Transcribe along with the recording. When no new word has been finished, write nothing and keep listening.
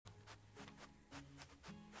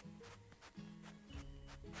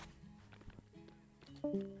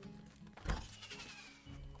Oh,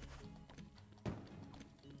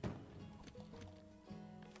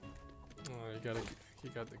 you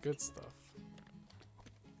got the good stuff.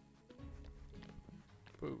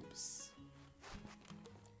 Boobs.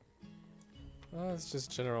 Oh, it's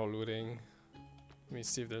just general looting. Let me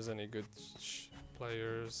see if there's any good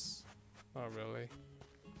players. Not really.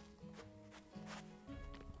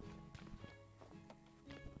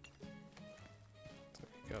 So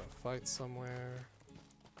you gotta fight somewhere.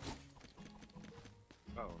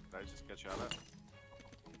 Oh, did I just get shot at?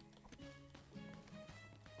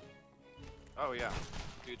 Oh yeah,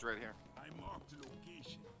 dude's right here. I marked the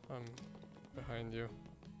location. I'm behind you.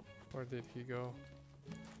 Where did he go?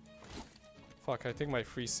 Fuck, I think my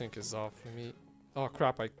FreeSync is off. Let me... Oh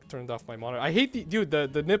crap, I turned off my monitor. I hate the... Dude,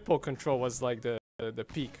 the nipple control was like the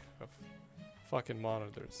peak of fucking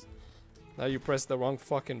monitors. Now you press the wrong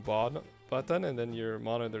fucking button and then your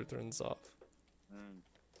monitor turns off.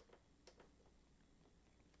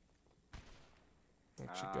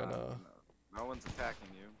 Actually gonna... No one's attacking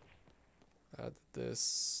you. Add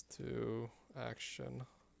this to action.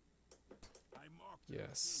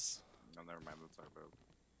 Yes. No, never mind. Let's talk about.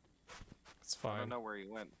 It's fine. I don't know where he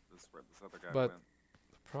went. This is where this other guy but went.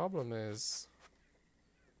 The problem is,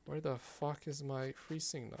 where the fuck is my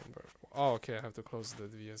FreeSync number? Oh, okay. I have to close the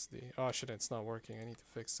VSD. Oh shit, it's not working. I need to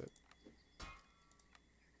fix it.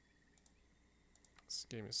 This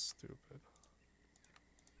game is stupid.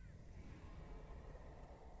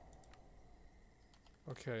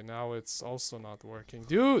 Okay, now it's also not working.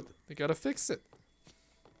 Dude, they gotta fix it.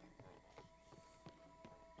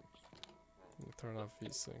 Let me turn off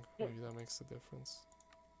VSync. Maybe that makes a difference.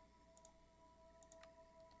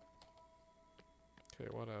 Okay,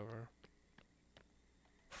 whatever.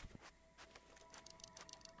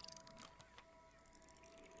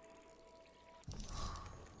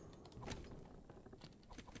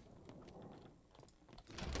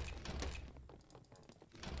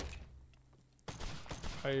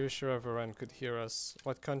 I wish everyone could hear us.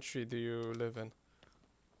 What country do you live in?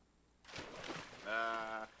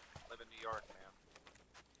 Live in New York, man.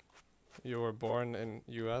 You were born in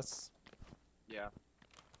US? Yeah.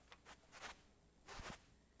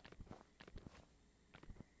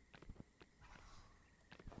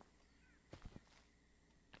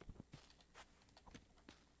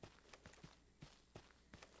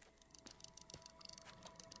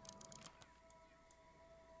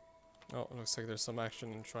 Oh, looks like there's some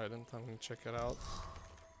action in Trident. I'm gonna check it out.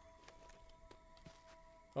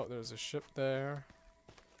 Oh, there's a ship there.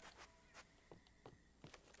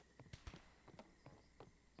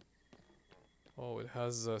 Oh, it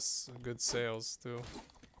has good sails too.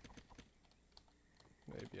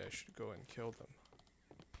 Maybe I should go and kill them.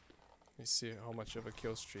 Let me see how much of a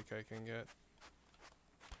kill streak I can get.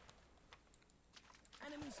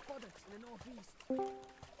 Enemy spotted in the northeast.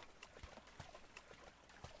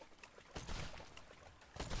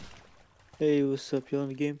 Hey, what's up? You on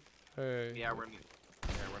the game? Hey. Yeah, we're in the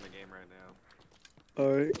game right now.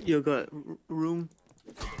 Alright, you got room?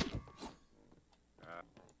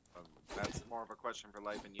 That's more of a question for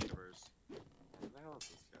life and universe. Who the hell is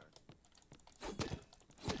this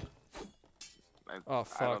guy? Oh,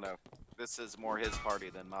 fuck. I don't know. This is more his party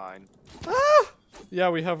than mine. Ah! Yeah,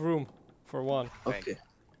 we have room for one. Okay.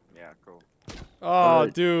 Yeah, cool. Oh,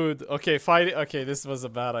 dude. Okay, fight it. Okay, this was a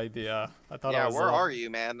bad idea. I thought I was. Yeah, where are you,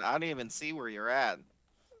 man? I don't even see where you're at.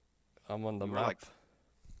 I'm on the You were, map. like-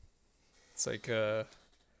 It's like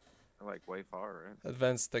Like way far, right?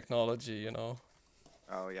 advanced technology, you know.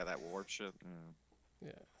 Oh yeah, that warp shit.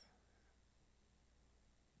 Yeah.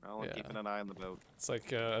 Well, I'm Yeah. keeping an eye on the boat. It's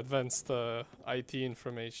like advanced IT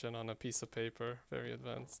information on a piece of paper. Very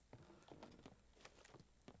advanced.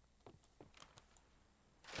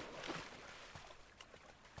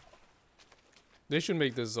 They should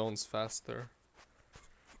make the zones faster.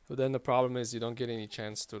 But then the problem is you don't get any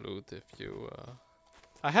chance to loot if you...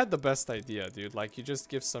 I had the best idea, dude. Like, you just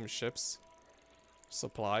give some ships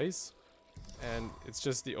supplies. And it's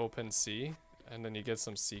just the open sea. And then you get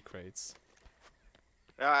some sea crates.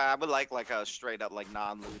 I would like a straight up like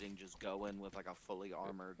non-looting, just go in with like a fully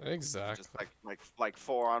armored. Exactly. Just like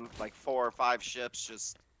 4 or 5 ships,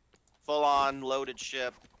 just full on loaded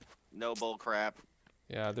ship, no bull crap.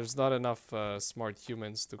 Yeah, there's not enough smart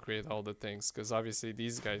humans to create all the things, because obviously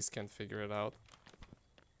these guys can't figure it out.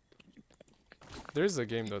 There's a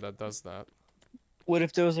game though that does that. What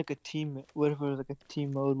if there was like a team? What if there was like a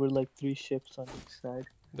team mode with like 3 ships on each side?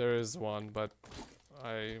 There is one, but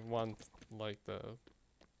I want like the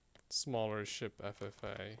smaller ship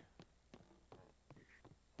FFA,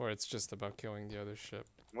 where it's just about killing the other ship.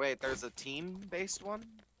 Wait, there's a team-based one?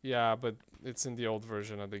 Yeah, but it's in the old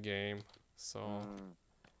version of the game, so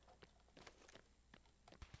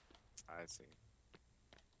I see.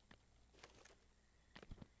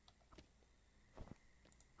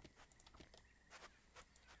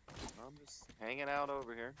 I'm just hanging out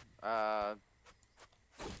over here.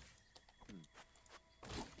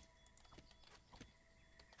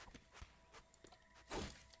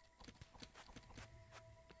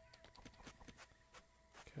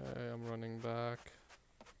 okay, I'm running back.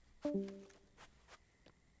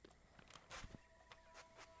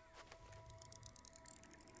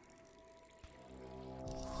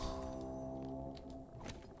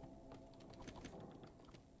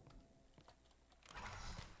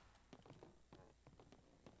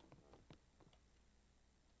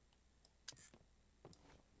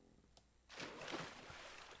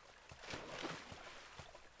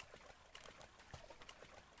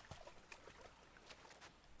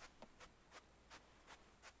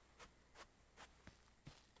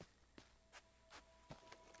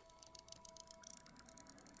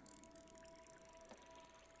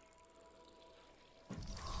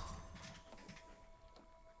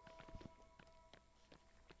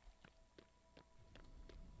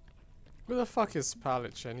 Who the fuck is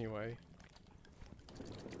Palich anyway?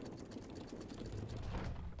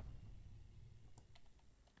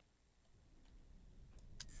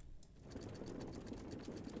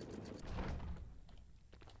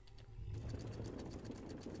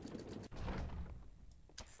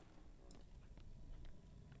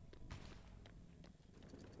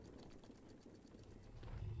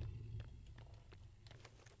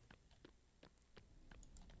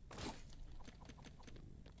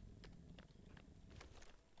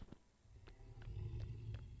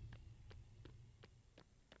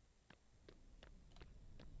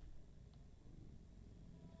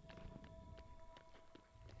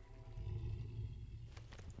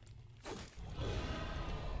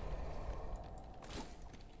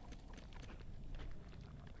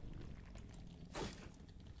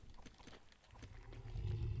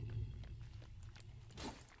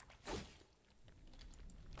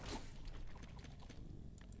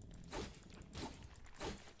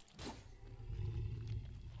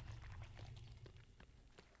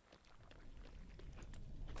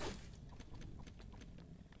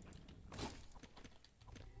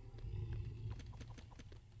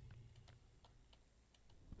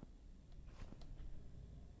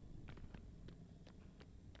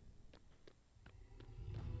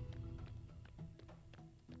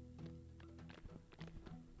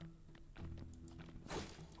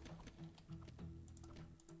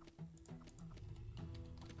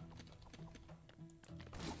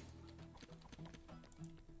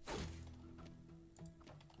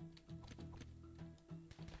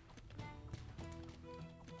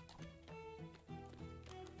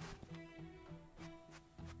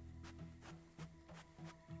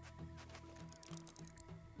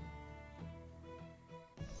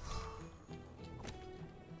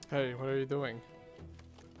 Hey, what are you doing?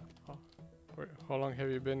 How long have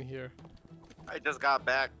you been here? I just got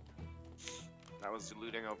back. I was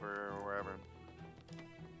looting over wherever.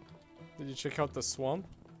 Did you check out the swamp?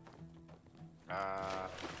 I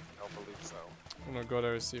don't believe so. I'm gonna go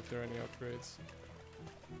there and see if there are any upgrades.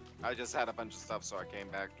 I just had a bunch of stuff, so I came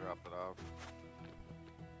back, dropped it off.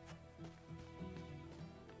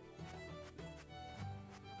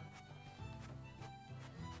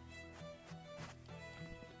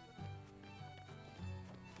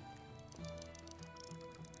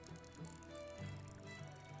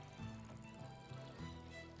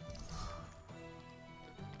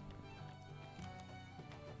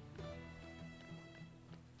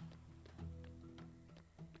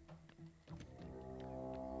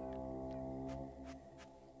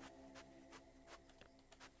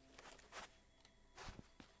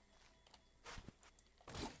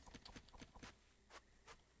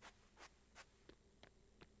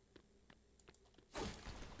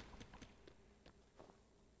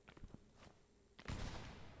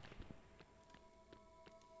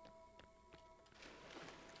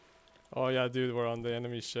 Oh yeah, dude, we're on the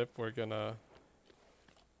enemy ship. We're gonna...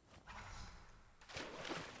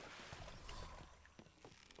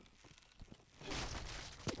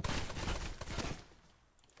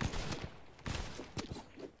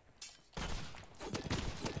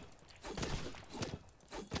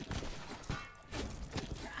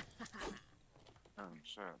 Oh,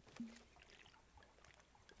 shit.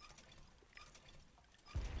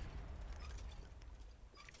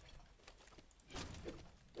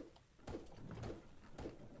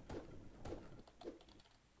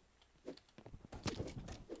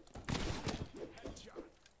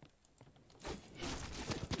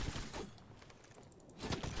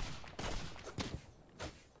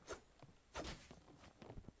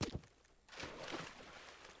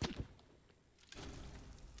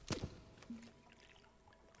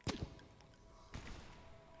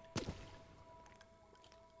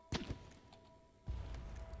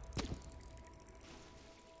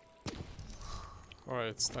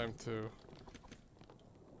 Alright, it's time to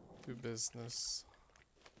do business.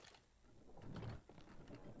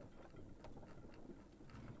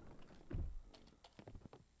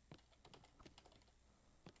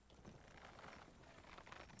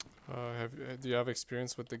 Do you have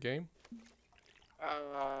experience with the game?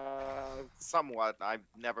 Somewhat. I've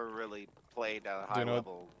never really played at a Do high you know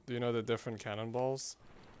level. Do you know the different cannonballs?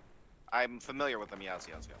 I'm familiar with them. Yes,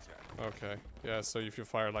 yes, yes, yes. Okay. Yeah, so if you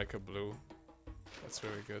fire like a blue, that's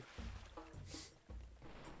really good.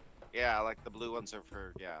 Yeah, like the blue ones are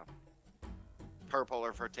for purple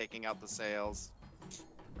are for taking out the sails.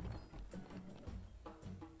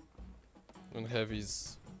 And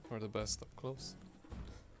heavies are the best up close.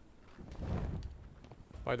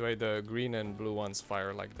 By the way, the green and blue ones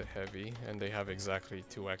fire like the heavy, and they have exactly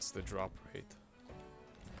 2x the drop rate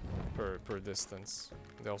per distance.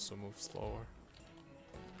 They also move slower.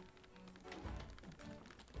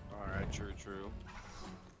 Alright, true, true.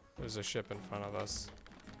 There's a ship in front of us.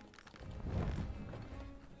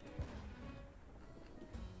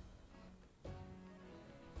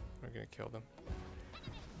 We're gonna kill them.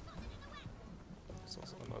 There's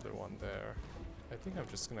also another one there. I think I'm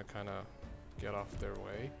just gonna kinda get off their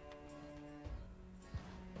way.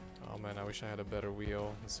 Oh man, I wish I had a better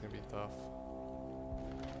wheel. It's gonna be tough.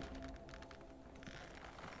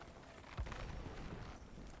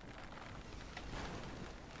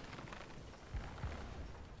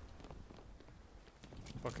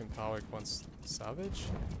 Fucking Tawik wants Savage?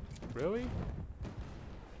 Really?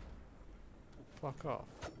 Fuck off.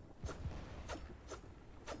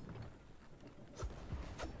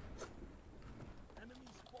 Enemy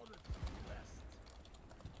spotted. West.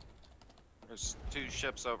 There's 2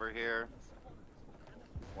 ships over here.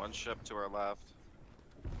 1 ship to our left.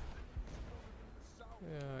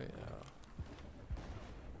 Yeah,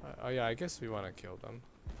 yeah. Oh yeah, I guess we want to kill them.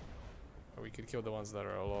 Or we could kill the ones that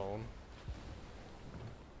are alone.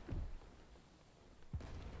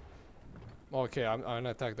 Okay, I'm gonna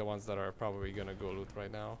attack the ones that are probably gonna go loot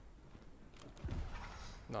right now.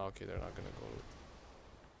 No, okay, they're not gonna go loot.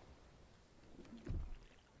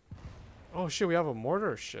 Oh shit, we have a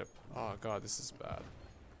mortar ship. Oh god, this is bad.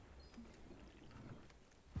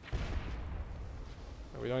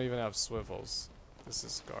 And we don't even have swivels. This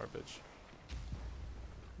is garbage.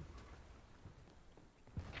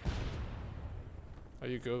 Are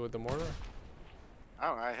you good with the mortar?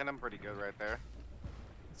 Oh, I hit him pretty good right there.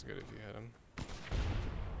 It's good if you hit him.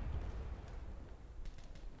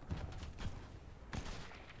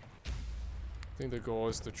 I think the goal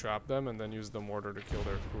is to trap them and then use the mortar to kill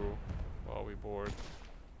their crew while we board.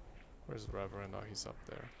 Where's the Reverend? Oh, he's up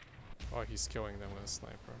there. Oh, he's killing them with a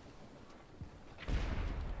sniper.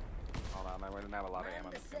 Hold on, I didn't have a lot of ammo.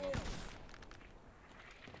 Man to the kill him. sails.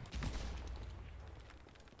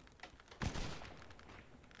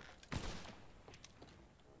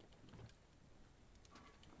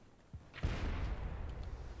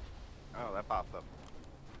 Oh, that popped up.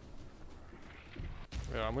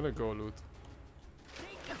 Yeah, I'm gonna go loot.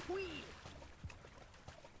 Take the wheel.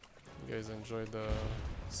 You guys enjoy the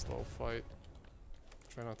slow fight.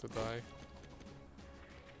 Try not to die.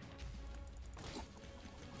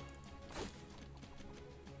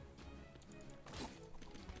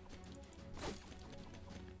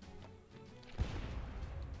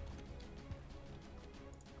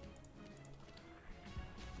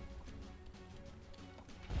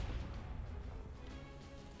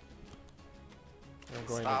 I'm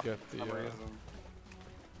going Stop to get for the. some reason.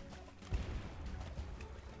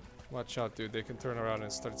 Watch out, dude. They can turn around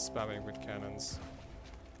and start spamming with cannons.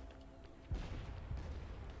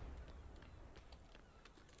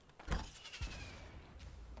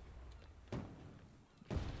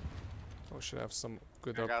 Oh, should have some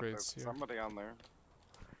good I got upgrades here. somebody on there.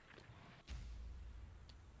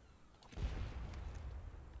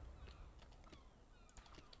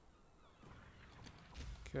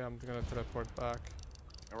 Okay, I'm gonna teleport back.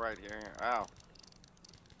 Right here. Ow.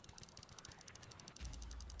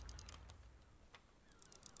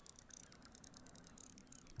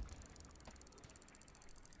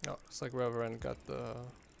 Oh, looks like Reverend got the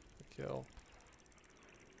kill.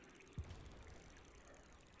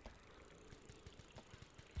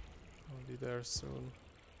 I'll be there soon.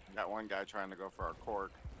 Got one guy trying to go for our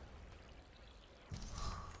cork.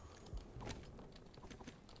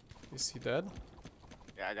 Is he dead?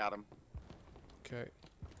 Yeah, I got him. Okay.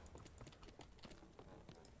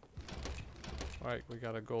 Alright, we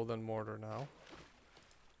got a golden mortar now.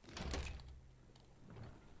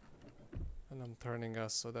 And I'm turning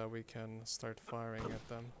us so that we can start firing at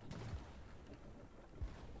them.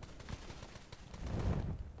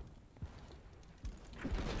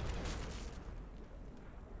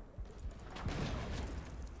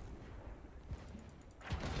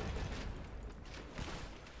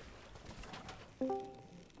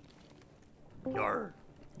 Yar.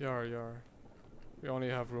 Yar yar. We only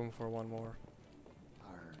have room for one more.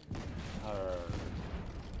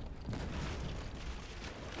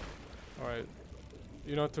 Alright.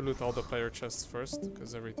 You know to loot all the player chests first,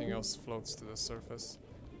 because everything else floats to the surface.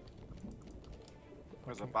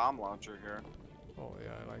 There's a Okay. bomb launcher here. Oh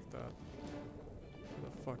yeah, I like that. Where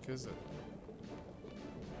the fuck is it?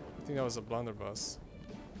 I think that was a blunderbuss.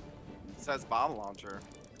 It says bomb launcher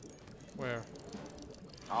Where?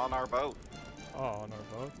 on our boat. Oh, on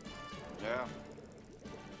our boat? Yeah.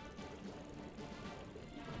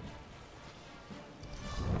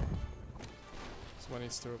 Someone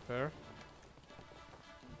needs to repair.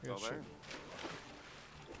 Still Yeah, there.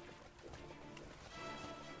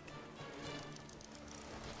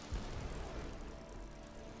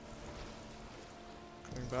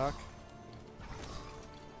 Coming back.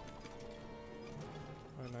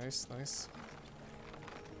 Oh, nice, nice.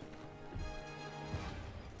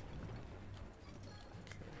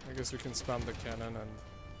 Okay, I guess we can spam the cannon and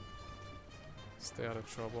stay out of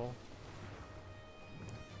trouble.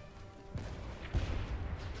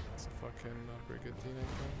 It's a fucking brigantine, I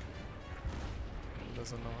think. He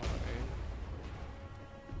doesn't know how to aim.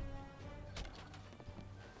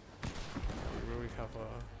 We really have a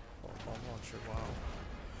bomb launcher, wow.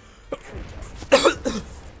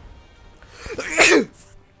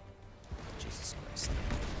 Jesus Christ.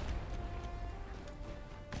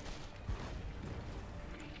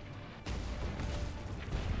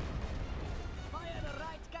 Fire the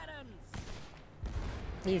right cannons.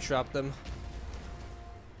 You trapped them.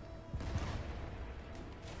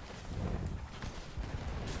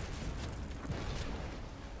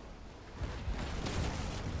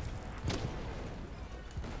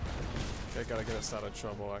 Okay, gotta get us out of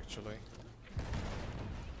trouble actually.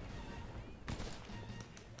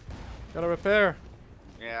 Gotta repair!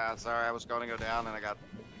 Yeah, sorry, I was going to go down and I got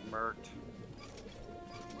murked.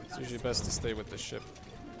 It's usually best to stay with the ship.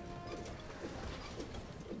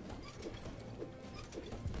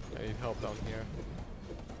 I need help down here.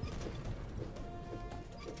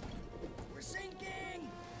 We're sinking.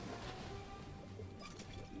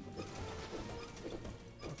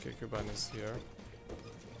 Okay, Kuban is here.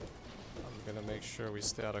 I'm gonna make sure we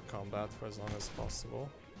stay out of combat for as long as possible.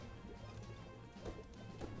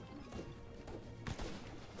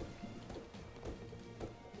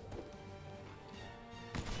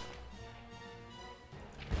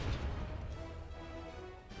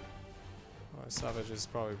 Oh, Savage is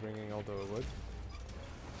probably bringing all the wood.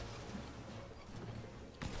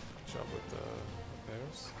 Good job with the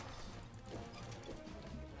repairs.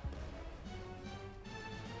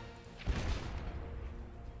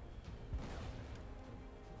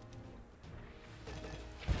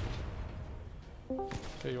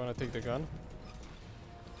 Okay, you wanna take the gun?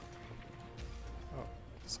 Oh,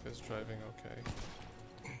 this guy's driving, okay.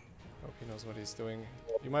 Hope he knows what he's doing.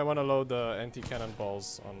 You might wanna load the anti-cannon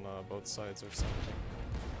balls on both sides or something.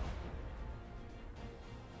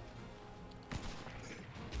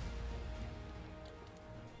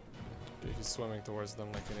 Okay, he's swimming towards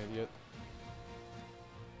them like an idiot.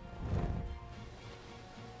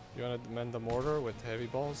 You wanna mend the mortar with heavy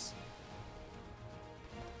balls?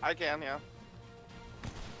 I can, yeah.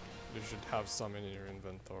 You should have some in your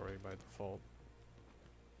inventory by default.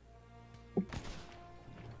 I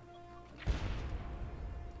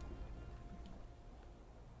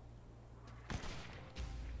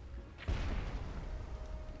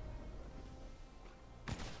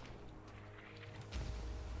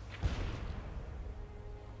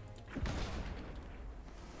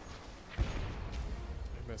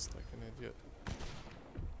missed like an idiot.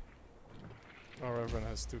 Our Reverend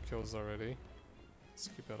has 2 kills already. Let's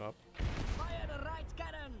keep it up. Fire the right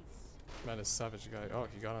cannons. Man, this savage guy. Oh,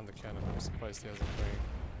 he got on the cannon. I'm surprised he hasn't brain.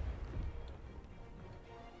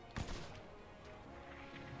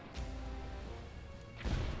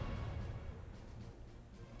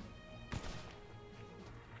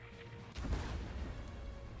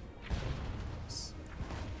 Nice.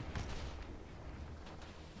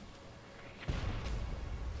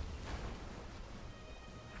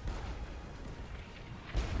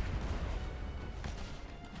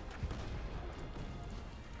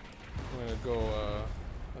 I'm gonna go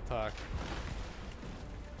attack.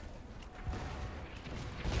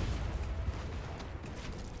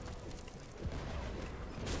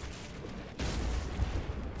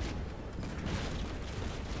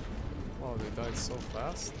 Wow, they died so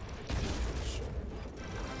fast.